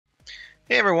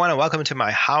Hey everyone, and welcome to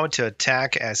my How to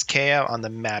Attack as KAYO on the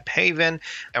map Haven.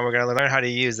 And we're going to learn how to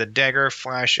use the Dagger,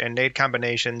 Flash, and Nade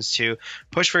combinations to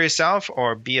push for yourself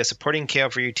or be a supporting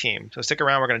KAYO for your team. So stick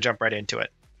around, we're going to jump right into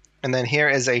it. And then here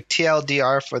is a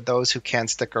TLDR for those who can't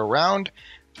stick around.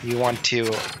 You want to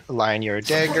line your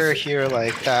Dagger here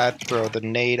like that, throw the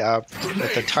Nade up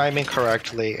with the timing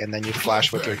correctly, and then you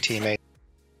flash with your teammate.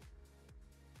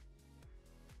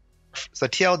 So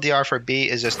TLDR for B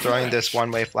is just throwing this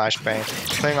one-way flashbang,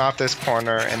 playing off this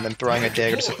corner, and then throwing a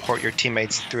dagger to support your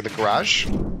teammates through the garage.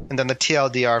 And then the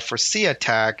TLDR for C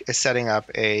attack is setting up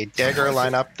a dagger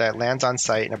lineup that lands on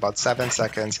site in about 7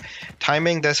 seconds,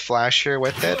 timing this flash here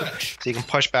with it, so you can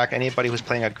push back anybody who's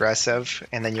playing aggressive,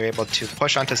 and then you're able to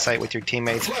push onto site with your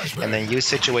teammates, and then use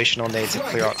situational nades to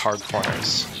clear out hard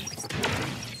corners.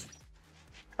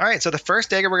 Alright, so the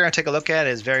first dagger we're going to take a look at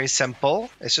is very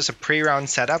simple. It's just a pre-round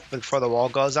setup before the wall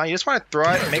goes on. You just want to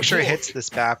throw it and make sure it hits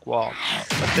this back wall.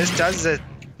 What this does is it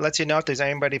lets you know if there's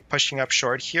anybody pushing up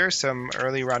short here, some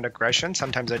early round aggression.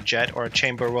 Sometimes a jet or a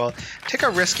chamber will take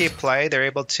a risky play. They're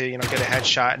able to, get a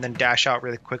headshot and then dash out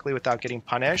really quickly without getting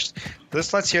punished.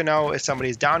 This lets you know if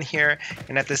somebody's down here,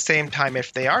 and at the same time,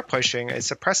 if they are pushing, it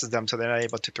suppresses them so they're not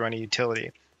able to throw any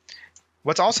utility.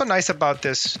 What's also nice about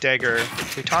this dagger,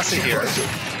 we toss it here.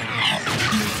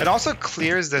 It also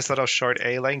clears this little short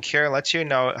A lane here, lets you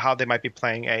know how they might be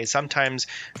playing A. Sometimes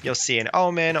you'll see an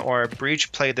Omen or a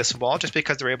Breach play this wall just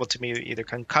because they're able to either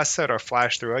concuss it or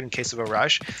flash through it in case of a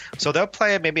rush. So they'll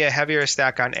play maybe a heavier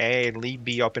stack on A and leave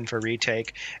B open for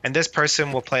retake. And this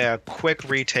person will play a quick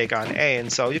retake on A.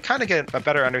 And so you kind of get a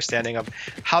better understanding of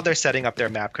how they're setting up their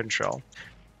map control.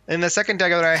 And the second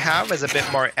dagger that I have is a bit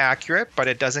more accurate, but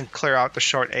it doesn't clear out the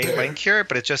short A link here,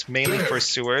 but it's just mainly for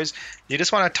sewers. You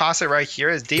just want to toss it right here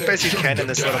as deep as you can in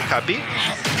this little cubby,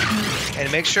 and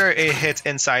make sure it hits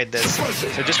inside this.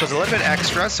 So it just goes a little bit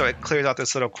extra, so it clears out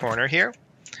this little corner here.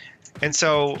 And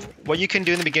so what you can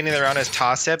do in the beginning of the round is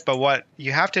toss it, but what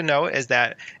you have to know is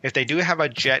that if they do have a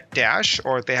jet dash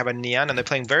or if they have a neon and they're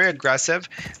playing very aggressive,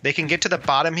 they can get to the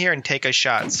bottom here and take a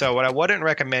shot. So what I wouldn't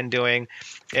recommend doing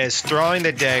is throwing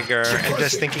the dagger and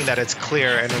just thinking that it's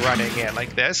clear and running in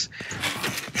like this.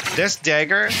 This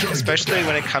dagger, especially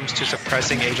when it comes to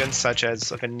suppressing agents such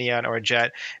as like a neon or a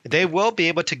jet, they will be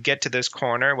able to get to this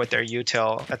corner with their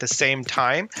util at the same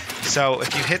time. So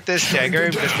if you hit this dagger,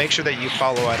 just make sure that you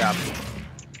follow it up.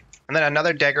 And then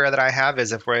another dagger that I have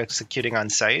is if we're executing on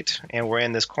site and we're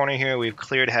in this corner here, we've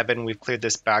cleared heaven, we've cleared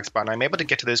this back spot, and I'm able to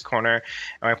get to this corner and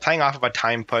we're playing off of a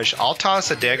time push. I'll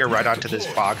toss a dagger right onto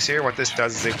this box here. What this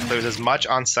does is it clears as much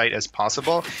on site as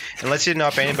possible and lets you know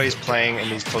if anybody's playing in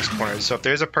these close corners. So if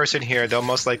there's a person here, they'll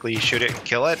most likely shoot it and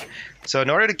kill it. So in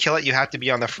order to kill it, you have to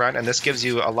be on the front, and this gives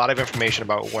you a lot of information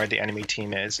about where the enemy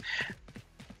team is.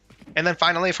 And then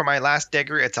finally, for my last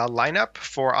dagger, it's a lineup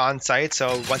for on-site.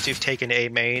 So once you've taken A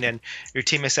main and your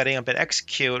team is setting up an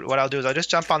execute, what I'll do is I'll just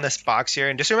jump on this box here.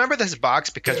 And just remember this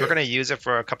box because we're going to use it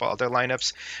for a couple other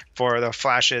lineups for the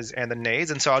flashes and the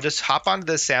nades. And so I'll just hop onto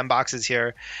the sandboxes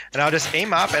here, and I'll just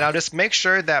aim up, and I'll just make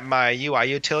sure that my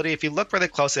UI utility, if you look really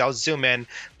closely, I'll zoom in,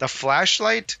 the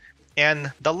flashlight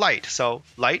and the light. So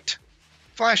light,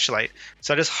 flashlight.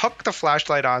 So I just hook the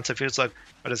flashlight on. So if you just look,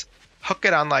 I'll just hook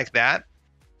it on like that.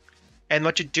 And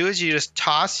what you do is you just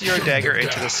toss your dagger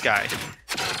into the sky.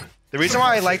 The reason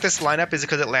why I like this lineup is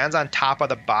because it lands on top of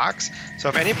the box. So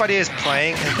if anybody is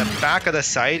playing in the back of the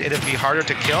site, it'll be harder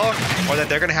to kill, or that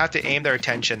they're going to have to aim their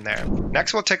attention there.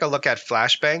 Next, we'll take a look at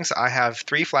flashbangs. I have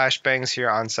 3 flashbangs here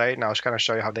on site, and I'll just kind of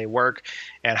show you how they work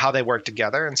and how they work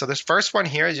together. And so this first one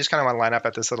here is just kind of want to line up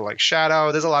at this little like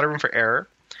shadow. There's a lot of room for error.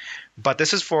 But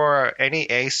this is for any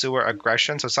A sewer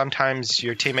aggression. So sometimes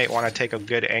your teammate want to take a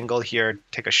good angle here,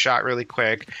 take a shot really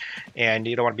quick, and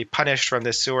you don't want to be punished from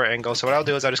this sewer angle. So what I'll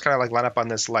do is I'll just kind of like line up on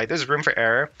this light. There's room for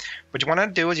error. What you want to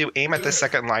do is you aim at the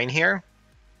second line here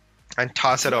and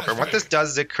toss it over. What this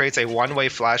does is it creates a one-way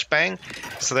flashbang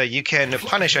so that you can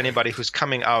punish anybody who's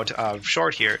coming out of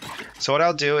short here. So what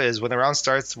I'll do is when the round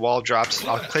starts, wall drops,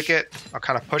 I'll click it, I'll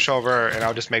kind of push over, and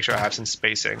I'll just make sure I have some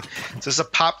spacing. So this is a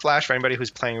pop flash for anybody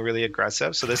who's playing really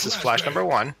aggressive. So this is flash number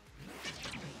 1.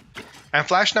 And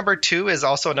flash number 2 is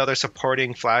also another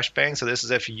supporting flashbang. So this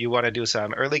is if you want to do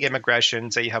some early game aggression,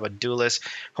 say you have a duelist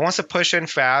who wants to push in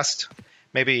fast.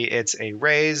 Maybe it's a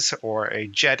raise or a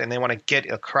jet and they want to get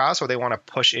across or they want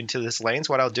to push into this lane.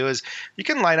 So what I'll do is you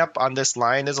can line up on this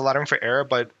line. There's a lot of room for error,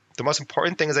 but the most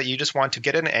important thing is that you just want to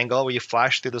get an angle where you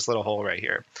flash through this little hole right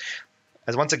here.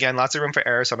 As once again, lots of room for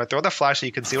error. So I'm going to throw the flash so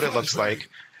you can see what it looks like.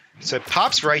 So it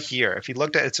pops right here. If you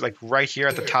looked at it, it's like right here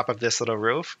at the top of this little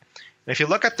roof. And if you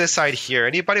look at this side here,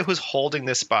 anybody who's holding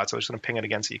this spot, so I'm just going to ping it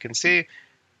again so you can see,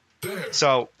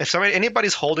 So if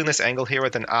anybody's holding this angle here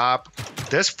with an op,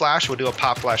 this flash will do a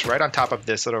pop flash right on top of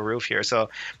this little roof here. So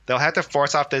they'll have to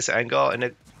force off this angle, and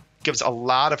it gives a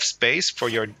lot of space for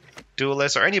your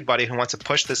duelist or anybody who wants to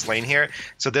push this lane here.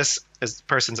 So this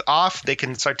person's off, they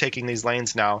can start taking these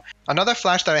lanes now. Another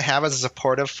flash that I have is a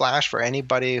supportive flash for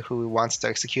anybody who wants to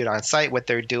execute on site with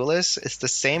their duelist. It's the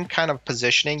same kind of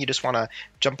positioning. You just want to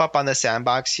jump up on the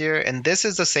sandbox here, and this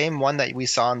is the same one that we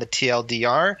saw in the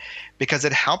TLDR because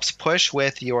it helps push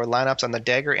with your lineups on the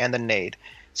Dagger and the Nade.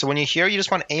 So when you're here, you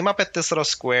just want to aim up at this little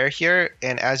square here,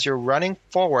 and as you're running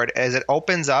forward, as it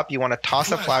opens up, you want to toss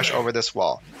a flash over this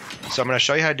wall. So I'm going to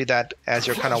show you how to do that as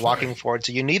you're kind of walking forward.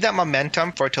 So you need that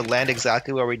momentum for it to land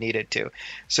exactly where we need it to.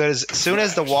 So as soon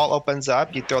as the wall opens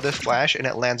up, you throw this flash, and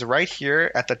it lands right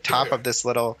here at the top of this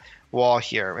little wall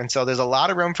here. And so there's a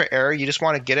lot of room for error. You just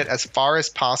want to get it as far as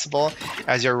possible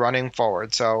as you're running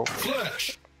forward. So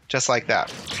just like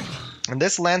that. And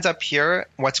this lands up here.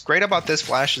 What's great about this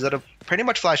flash is that it'll pretty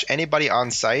much flash anybody on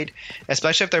site,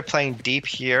 especially if they're playing deep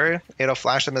here. It'll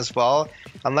flash them as well,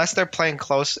 unless they're playing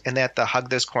close and they have to hug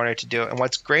this corner to do it. And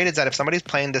what's great is that if somebody's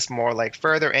playing this more like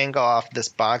further angle off this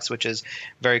box, which is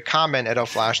very common, it'll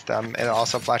flash them. It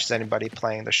also flashes anybody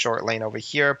playing the short lane over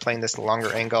here, playing this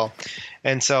longer angle.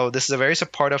 And so this is a very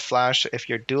supportive flash if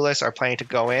your duelists are planning to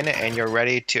go in and you're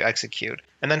ready to execute.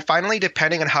 And then finally,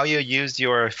 depending on how you use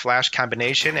your flash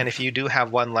combination, and if you do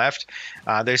have one left,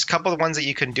 there's a couple of ones that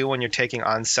you can do when you're taking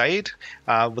on site.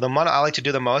 The one I like to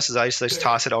do the most is I just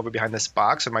toss it over behind this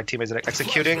box and my teammates are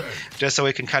executing, just so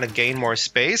we can kind of gain more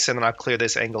space, and then I'll clear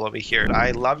this angle over here.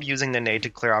 I love using the nade to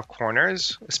clear off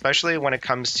corners, especially when it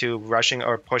comes to rushing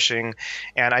or pushing,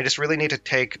 and I just really need to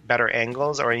take better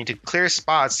angles, or I need to clear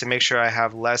spots to make sure I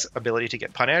have less ability to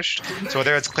get punished. So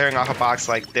whether it's clearing off a box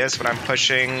like this when I'm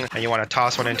pushing, and you want to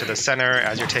toss one into the center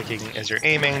as you're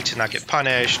aiming to not get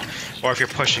punished, or if you're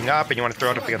pushing up and you want to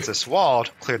throw it up against this wall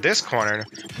to clear this corner,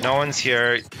 no one's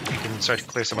here, you can start to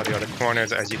clear some of the other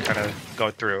corners as you kind of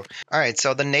go through. All right,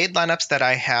 so the nade lineups that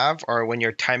I have are when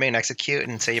you're timing and execute,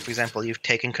 and say, for example, you've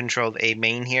taken control of a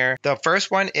main here. The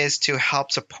first one is to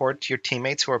help support your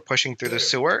teammates who are pushing through the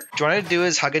sewer. What you want to do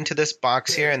is hug into this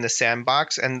box here in the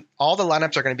sandbox, and all the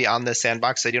lineups are going to be on this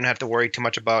sandbox, so you don't have to worry too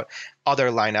much about other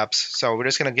lineups. So we're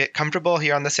just going to get comfortable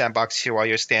here on the sandbox here while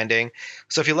you're standing.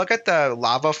 So if you look at the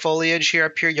lava foliage here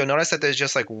up here, you'll notice that there's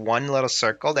just like one little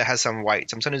circle that has some white.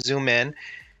 So I'm just going to zoom in.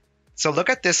 So look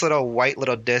at this little white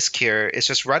little disc here. It's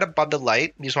just right above the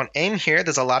light. You just want to aim here.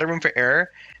 There's a lot of room for error.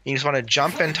 You just want to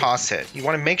jump and toss it. You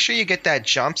want to make sure you get that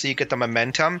jump so you get the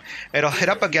momentum. It'll hit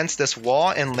up against this wall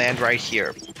and land right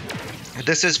here.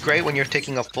 This is great when you're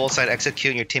taking a full side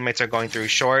execute and your teammates are going through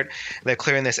short. They're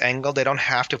clearing this angle. They don't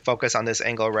have to focus on this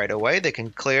angle right away. They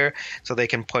can clear so they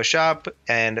can push up,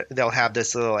 and they'll have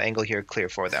this little angle here clear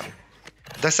for them.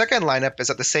 The second lineup is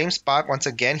at the same spot once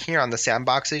again here on the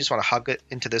sandbox. You just want to hug it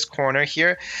into this corner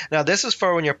here. Now this is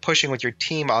for when you're pushing with your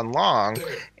team on long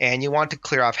and you want to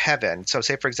clear off heaven. So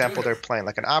say for example they're playing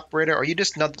like an operator, or you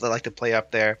just know that they like to play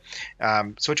up there.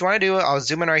 So what you want to do, I'll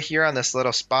zoom in right here on this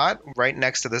little spot right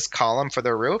next to this column for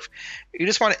the roof. You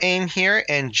just want to aim here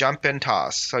and jump and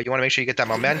toss. So you want to make sure you get that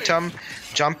momentum,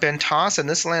 jump and toss, and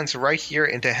this lands right here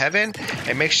into heaven.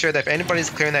 And make sure that if anybody's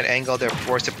clearing that angle, they're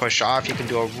forced to push off. You can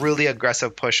do a really aggressive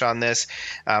push on this.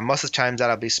 Most of the times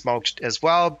that'll be smoked as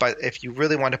well, but if you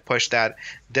really want to push that,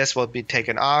 this will be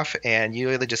taken off, and you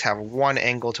really just have one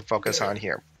angle to focus on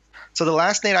here. So the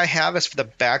last nade I have is for the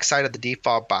back side of the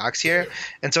default box here.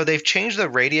 And so they've changed the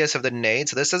radius of the nade.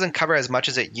 So this doesn't cover as much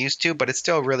as it used to, but it's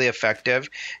still really effective.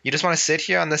 You just want to sit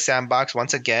here on the sandbox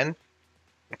once again.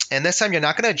 And this time you're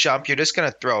not going to jump, you're just going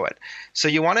to throw it. So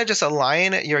you want to just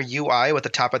align your UI with the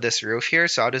top of this roof here.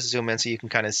 So I'll just zoom in so you can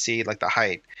kind of see like the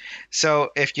height.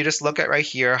 So if you just look at right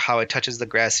here how it touches the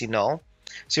grassy knoll.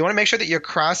 So you want to make sure that your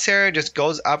crosshair just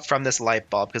goes up from this light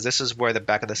bulb, because this is where the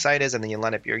back of the site is, and then you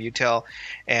line up your util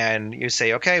and you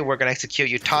say, okay, we're going to execute.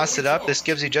 You toss it up. This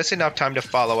gives you just enough time to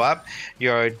follow up.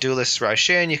 Your duelists rush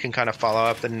in. You can kind of follow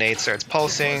up. The nade starts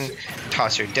pulsing.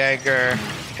 Toss your dagger,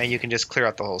 and you can just clear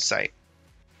out the whole site.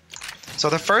 So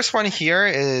the first one here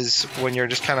is when you're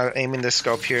just kind of aiming the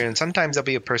scope here, and sometimes there'll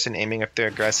be a person aiming if they're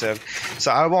aggressive. So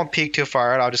I won't peek too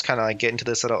far out. I'll just kind of like get into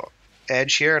this little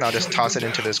edge here, and I'll just toss it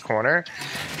into this corner.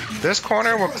 This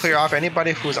corner will clear off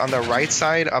anybody who's on the right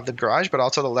side of the garage, but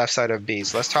also the left side of B.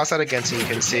 So let's toss that again so you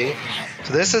can see.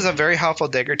 So this is a very helpful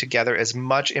dagger to gather as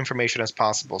much information as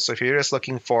possible. So if you're just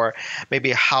looking for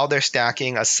maybe how they're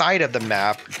stacking a side of the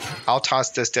map, I'll toss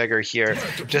this dagger here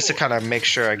just to kind of make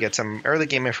sure I get some early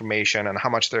game information on how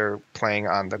much they're playing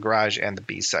on the garage and the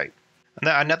B site. And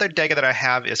then another dagger that I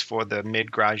have is for the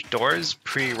mid garage doors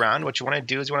pre-round. What you want to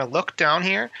do is you want to look down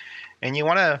here and you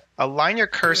want to align your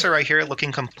cursor right here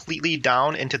looking completely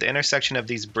down into the intersection of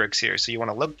these bricks here. So you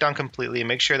want to look down completely and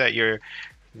make sure that you're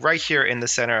right here in the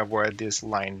center of where this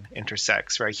line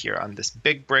intersects, right here on this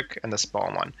big brick and the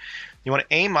small one. You want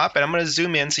to aim up, and I'm going to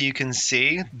zoom in so you can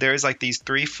see there's like these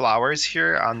 3 flowers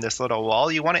here on this little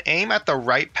wall. You want to aim at the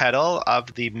right petal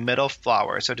of the middle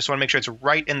flower. So just want to make sure it's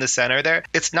right in the center there.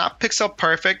 It's not pixel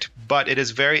perfect, but it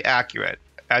is very accurate.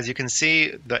 As you can see,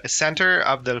 the center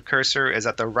of the cursor is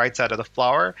at the right side of the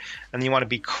flower, and you want to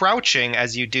be crouching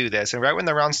as you do this. And right when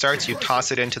the round starts, you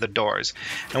toss it into the doors.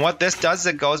 And what this does is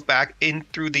it goes back in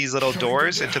through these little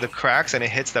doors into the cracks, and it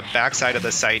hits the back side of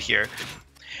the site here.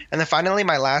 And then finally,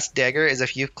 my last dagger is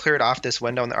if you've cleared off this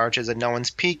window in the arches and no one's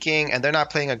peeking and they're not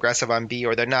playing aggressive on B,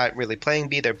 or they're not really playing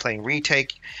B, they're playing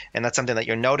retake, and that's something that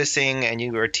you're noticing and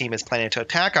your team is planning to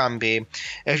attack on B.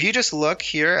 If you just look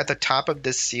here at the top of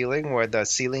this ceiling where the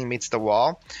ceiling meets the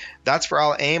wall, that's where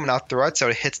I'll aim and I'll throw it so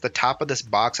it hits the top of this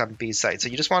box on B side. So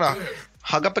you just want to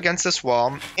hug up against this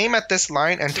wall, aim at this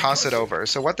line, and toss it over.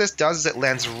 So what this does is it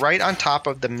lands right on top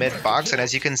of the mid box, and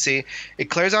as you can see,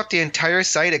 it clears off the entire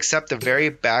site except the very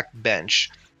back bench.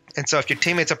 And so if your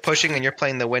teammates are pushing and you're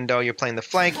playing the window, you're playing the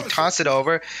flank, you toss it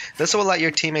over. This will let your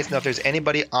teammates know if there's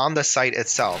anybody on the site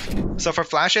itself. So for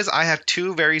flashes, I have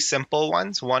 2 very simple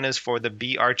ones. One is for the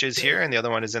B arches here, and the other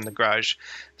one is in the garage.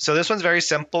 So this one's very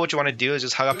simple. What you want to do is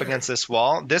just hug up against this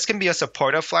wall. This can be a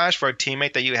supportive flash for a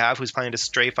teammate that you have who's planning to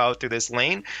strafe out through this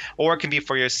lane, or it can be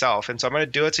for yourself. And so I'm going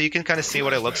to do it so you can kind of see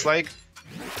what it looks like.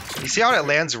 You see how it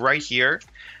lands right here?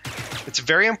 It's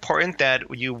very important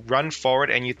that you run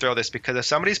forward and you throw this, because if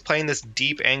somebody's playing this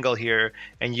deep angle here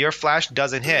and your flash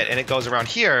doesn't hit and it goes around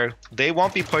here, they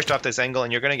won't be pushed off this angle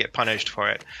and you're going to get punished for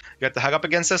it. You have to hug up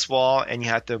against this wall and you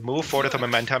have to move forward with the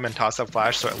momentum and toss a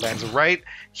flash so it lands right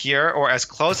here or as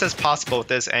close as possible with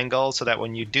this angle, so that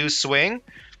when you do swing,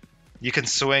 you can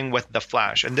swing with the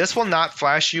flash. And this will not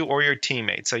flash you or your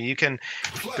teammate. So you can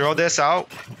throw this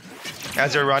out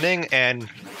as you're running and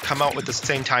come out with the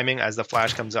same timing as the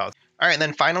flash comes out. All right, and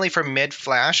then finally for mid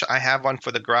flash, I have one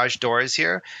for the garage doors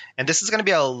here. And this is going to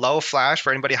be a low flash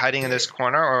for anybody hiding in this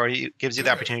corner, or it gives you the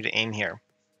opportunity to aim here.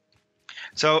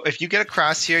 So if you get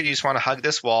across here, you just want to hug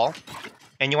this wall.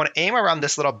 And you want to aim around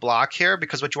this little block here,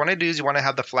 because what you want to do is you want to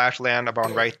have the flash land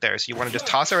around right there. So you want to just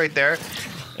toss it right there.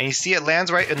 And you see it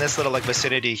lands right in this little like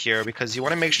vicinity here, because you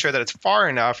want to make sure that it's far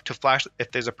enough to flash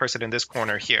if there's a person in this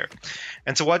corner here.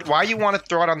 And so why you want to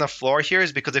throw it on the floor here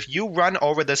is because if you run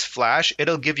over this flash,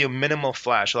 it'll give you minimal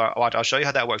flash. Watch, I'll show you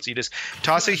how that works. So you just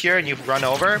toss it here and you run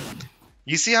over.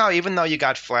 You see how even though you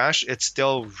got flash, it's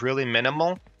still really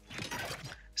minimal.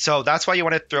 So that's why you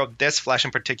want to throw this flash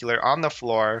in particular on the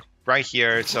floor right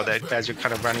here, so that as you're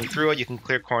kind of running through it, you can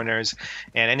clear corners,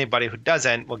 and anybody who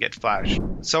doesn't will get flashed.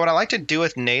 So what I like to do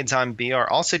with nades on B are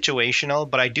all situational,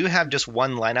 but I do have just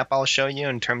one lineup I'll show you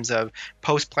in terms of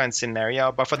post-plant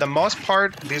scenario. But for the most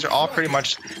part, these are all pretty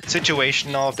much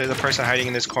situational. If there's a person hiding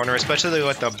in this corner, especially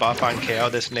with the buff on KO,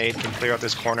 this nade can clear out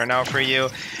this corner now for you.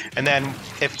 And then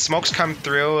if smokes come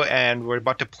through and we're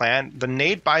about to plant, the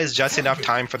nade buys just enough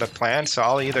time for the plant, so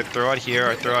I'll either throw it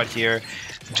here or throw it here,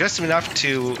 just enough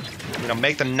to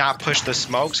make them not push the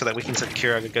smoke so that we can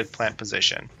secure a good plant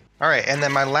position. All right, and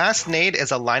then my last nade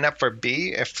is a lineup for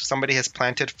B. If somebody has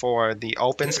planted for the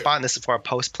open spot, and this is for a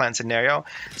post-plant scenario.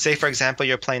 Say, for example,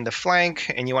 you're playing the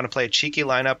flank and you want to play a cheeky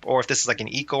lineup, or if this is like an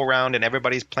eco round and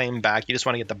everybody's playing back, you just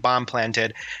want to get the bomb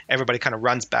planted. Everybody kind of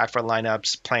runs back for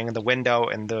lineups, playing in the window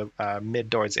in the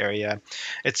mid-doors area.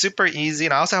 It's super easy,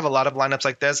 and I also have a lot of lineups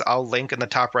like this. I'll link in the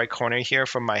top right corner here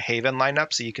from my Haven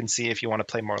lineup, so you can see if you want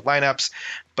to play more lineups.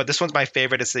 But this one's my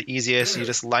favorite. It's the easiest. You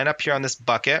just line up here on this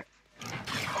bucket.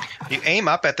 You aim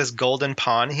up at this golden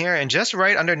pawn here, and just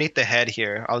right underneath the head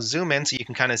here, I'll zoom in so you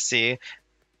can kind of see.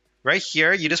 Right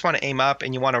here, you just want to aim up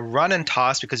and you want to run and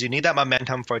toss because you need that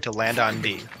momentum for it to land on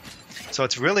B. So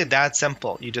it's really that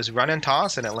simple. You just run and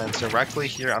toss and it lands directly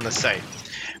here on the site.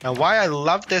 Now why I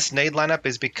love this nade lineup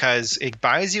is because it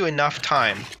buys you enough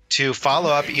time to follow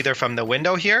up either from the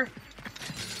window here.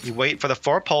 You wait for the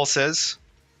 4 pulses.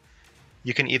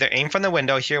 You can either aim from the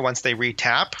window here once they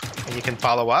re-tap and you can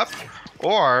follow up,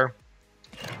 or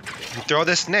you throw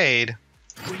this nade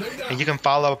and you can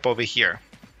follow up over here.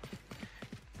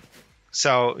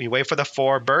 So you wait for the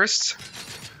 4 bursts,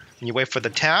 and you wait for the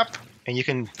tap, and you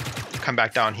can come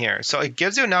back down here. So it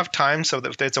gives you enough time so that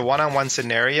if it's a one-on-one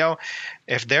scenario,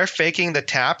 if they're faking the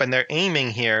tap and they're aiming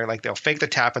here, like they'll fake the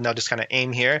tap and they'll just kind of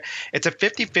aim here, it's a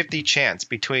 50-50 chance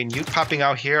between you popping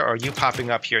out here or you popping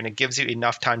up here, and it gives you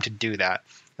enough time to do that.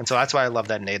 And so that's why I love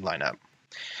that nade lineup.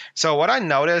 So what I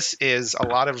notice is a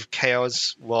lot of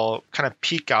KOs will kind of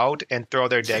peek out and throw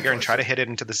their dagger and try to hit it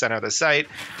into the center of the site,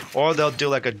 or they'll do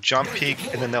like a jump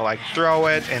peek and then they'll like throw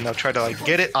it and they'll try to like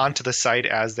get it onto the site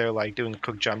as they're like doing a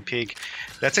quick jump peek.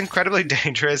 That's incredibly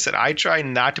dangerous, and I try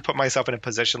not to put myself in a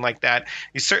position like that.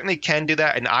 You certainly can do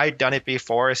that, and I've done it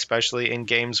before, especially in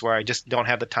games where I just don't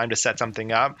have the time to set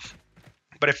something up.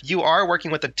 But if you are working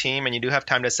with a team and you do have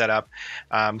time to set up,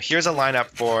 here's a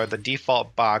lineup for the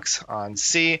default box on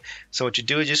C. So what you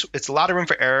do is just, it's a lot of room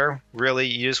for error, really.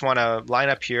 You just want to line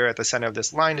up here at the center of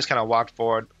this line, just kind of walk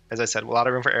forward. As I said, a lot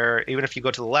of room for error. Even if you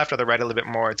go to the left or the right a little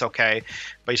bit more, it's okay.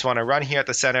 But you just want to run here at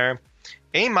the center,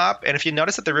 aim up, and if you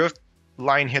notice at the roof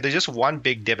line here, there's just one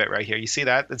big divot right here. You see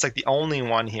that? It's like the only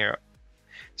one here.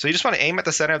 So you just want to aim at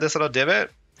the center of this little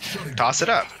divot, toss it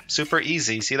up. Super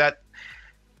easy. See that?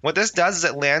 What this does is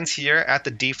it lands here at the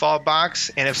default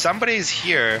box, and if somebody's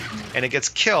here and it gets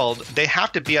killed, they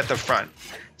have to be at the front.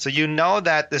 So you know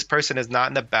that this person is not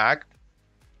in the back,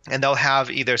 and they'll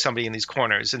have either somebody in these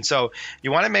corners. And so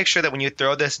you want to make sure that when you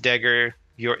throw this dagger,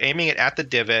 you're aiming it at the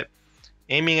divot,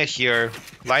 aiming it here,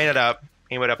 line it up,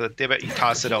 aim it up at the divot, you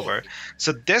toss it over.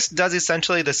 So this does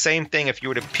essentially the same thing if you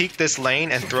were to peek this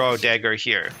lane and throw a dagger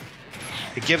here.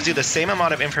 It gives you the same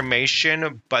amount of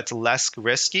information, but less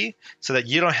risky, so that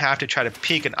you don't have to try to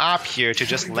peek an op here to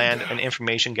just land an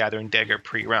information gathering dagger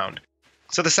pre-round.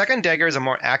 So the second dagger is a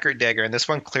more accurate dagger, and this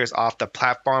one clears off the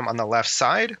platform on the left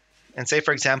side. And say,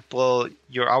 for example,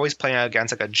 you're always playing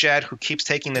against like a jet who keeps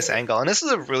taking this angle. And this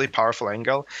is a really powerful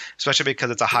angle, especially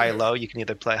because it's a high-low. You can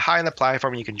either play high on the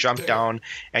platform, you can jump down,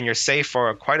 and you're safe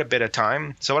for quite a bit of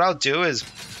time. So what I'll do is,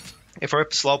 if we're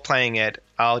slow playing it,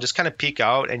 I'll just kind of peek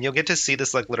out and you'll get to see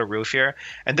this like little roof here.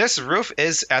 And this roof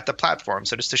is at the platform.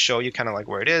 So just to show you kind of like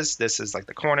where it is, this is like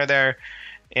the corner there.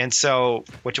 And so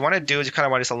what you want to do is you kind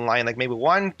of want to just align like maybe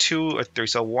 1, 2, or 3.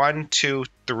 So 1, 2,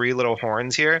 3 little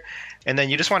horns here. And then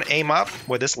you just want to aim up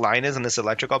where this line is in this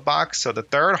electrical box. So the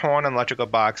third horn on the electrical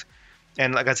box.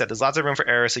 And like I said, there's lots of room for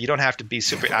error, so you don't have to be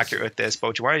super accurate with this. But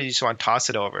what you want to do, you just want to toss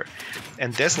it over.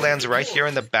 And this lands right here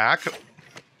in the back,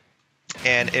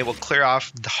 and it will clear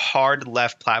off the hard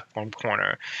left platform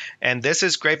corner. And this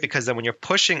is great because then when you're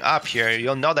pushing up here,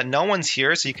 you'll know that no one's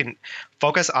here, so you can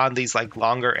focus on these like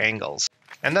longer angles.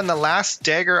 And then the last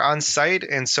dagger on site,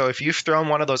 and so if you've thrown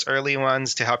one of those early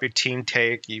ones to help your team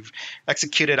take, you've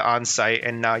executed on site,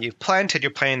 and now you've planted,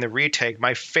 you're playing the retake.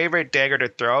 My favorite dagger to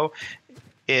throw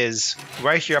is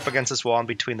right here up against this wall in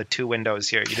between the two windows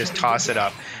here. You just toss it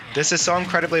up. This is so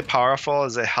incredibly powerful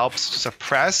as it helps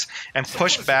suppress and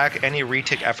push back any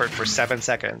retake effort for 7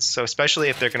 seconds. So especially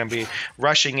if they're going to be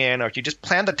rushing in, or if you just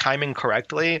plan the timing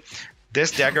correctly,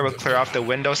 this dagger will clear off the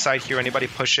window side here, anybody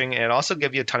pushing, and it also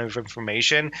give you a ton of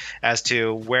information as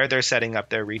to where they're setting up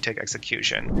their retake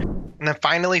execution. And then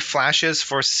finally, flashes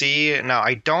for C. Now,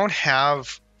 I don't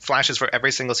have flashes for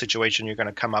every single situation you're going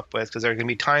to come up with, because there are going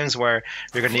to be times where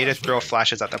you're going to need to throw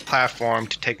flashes at the platform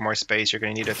to take more space. You're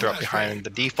going to need to throw it behind the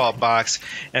default box.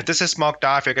 And if this is smoked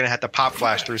off, you're going to have to pop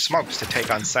flash through smokes to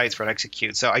take on sites for an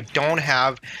execute. So I don't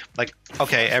have like,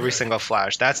 okay, every single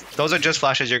flash. Those are just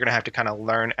flashes you're going to have to kind of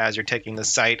learn as you're taking the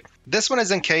site. This one is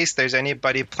in case there's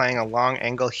anybody playing a long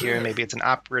angle here. Maybe it's an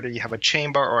operator, you have a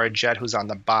chamber, or a jet who's on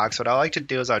the box. What I like to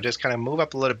do is I'll just kind of move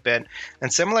up a little bit,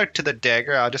 and similar to the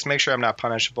dagger, I'll just make sure I'm not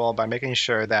punishable by making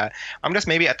sure that I'm just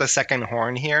maybe at the second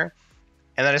horn here.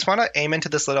 And then I just want to aim into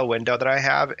this little window that I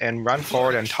have and run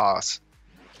forward and toss.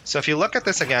 So if you look at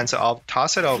this again, so I'll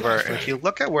toss it over, and if you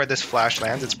look at where this flash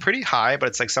lands, it's pretty high, but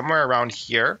it's like somewhere around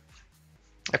here.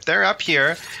 If they're up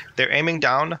here, they're aiming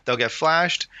down, they'll get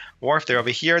flashed. Or if they're over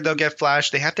here, they'll get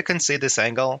flashed. They have to concede this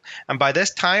angle. And by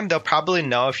this time, they'll probably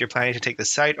know if you're planning to take the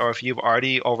site or if you've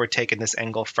already overtaken this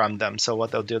angle from them. So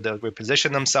what they'll do, they'll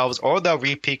reposition themselves, or they'll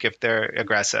re-peek if they're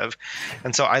aggressive.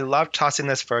 And so I love tossing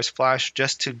this first flash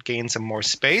just to gain some more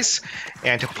space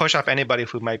and to push off anybody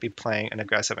who might be playing an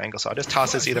aggressive angle. So I'll just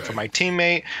toss this either for my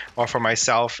teammate or for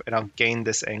myself, and I'll gain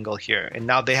this angle here. And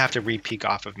now they have to re-peek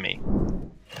off of me.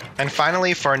 And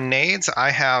finally, for nades, I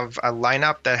have a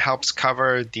lineup that helps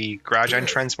cover the garage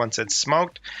entrance once it's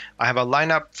smoked. I have a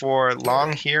lineup for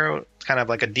long here, kind of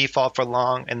like a default for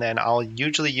long, and then I'll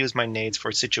usually use my nades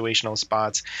for situational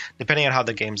spots, depending on how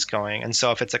the game's going. And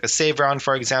so if it's like a save round,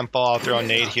 for example, I'll throw a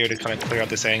nade here to kind of clear out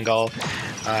this angle.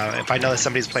 If I know that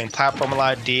somebody's playing platform a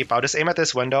lot deep, I'll just aim at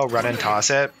this window, run and toss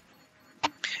it.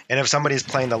 And if somebody's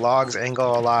playing the logs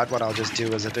angle a lot, what I'll just do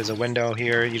is if there's a window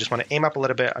here, you just want to aim up a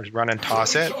little bit, I'll just run and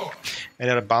toss it, and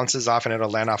it bounces off and it'll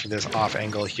land off of this off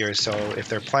angle here. So if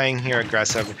they're playing here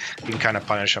aggressive, you can kind of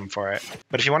punish them for it.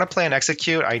 But if you want to play an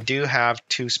execute, I do have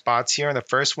 2 spots here. The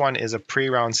first one is a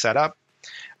pre-round setup.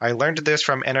 I learned this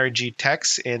from NRG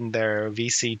Techs in their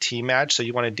VCT match. So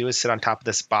you want to do is sit on top of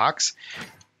this box,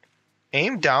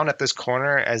 aim down at this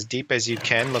corner as deep as you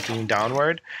can, looking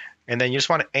downward, and then you just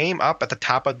want to aim up at the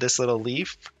top of this little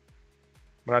leaf.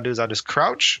 What I'll do is I'll just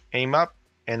crouch, aim up,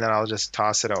 and then I'll just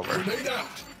toss it over.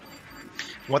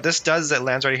 What this does is it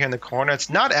lands right here in the corner. It's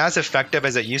not as effective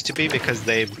as it used to be because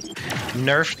they've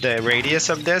nerfed the radius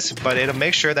of this, but it'll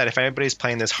make sure that if anybody's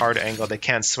playing this hard angle, they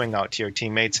can't swing out to your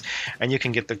teammates, and you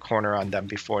can get the corner on them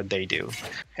before they do.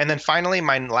 And then finally,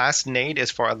 my last nade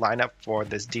is for a lineup for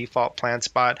this default plant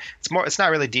spot. It's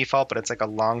not really default, but it's like a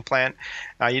long plant.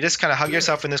 You just kind of hug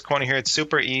yourself in this corner here. It's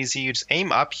super easy. You just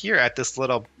aim up here at this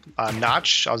little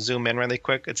notch. I'll zoom in really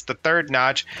quick. It's the third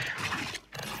notch.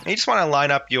 And you just want to line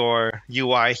up your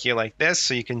UI here like this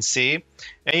so you can see,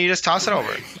 and you just toss it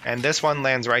over. And this one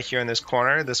lands right here in this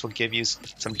corner. This will give you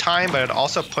some time, but it'll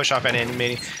also push off an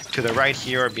enemy to the right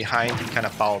here or behind and kind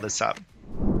of follow this up.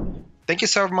 Thank you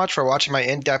so much for watching my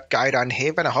in-depth guide on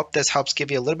Haven. I hope this helps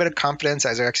give you a little bit of confidence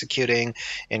as you're executing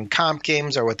in comp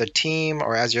games or with a team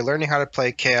or as you're learning how to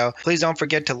play KAYO. Please don't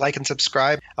forget to like and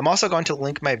subscribe. I'm also going to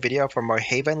link my video for more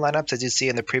Haven lineups as you see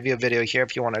in the preview video here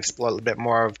if you want to explore a little bit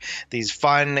more of these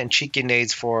fun and cheeky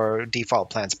nades for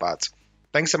default plant spots.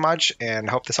 Thanks so much and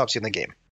hope this helps you in the game.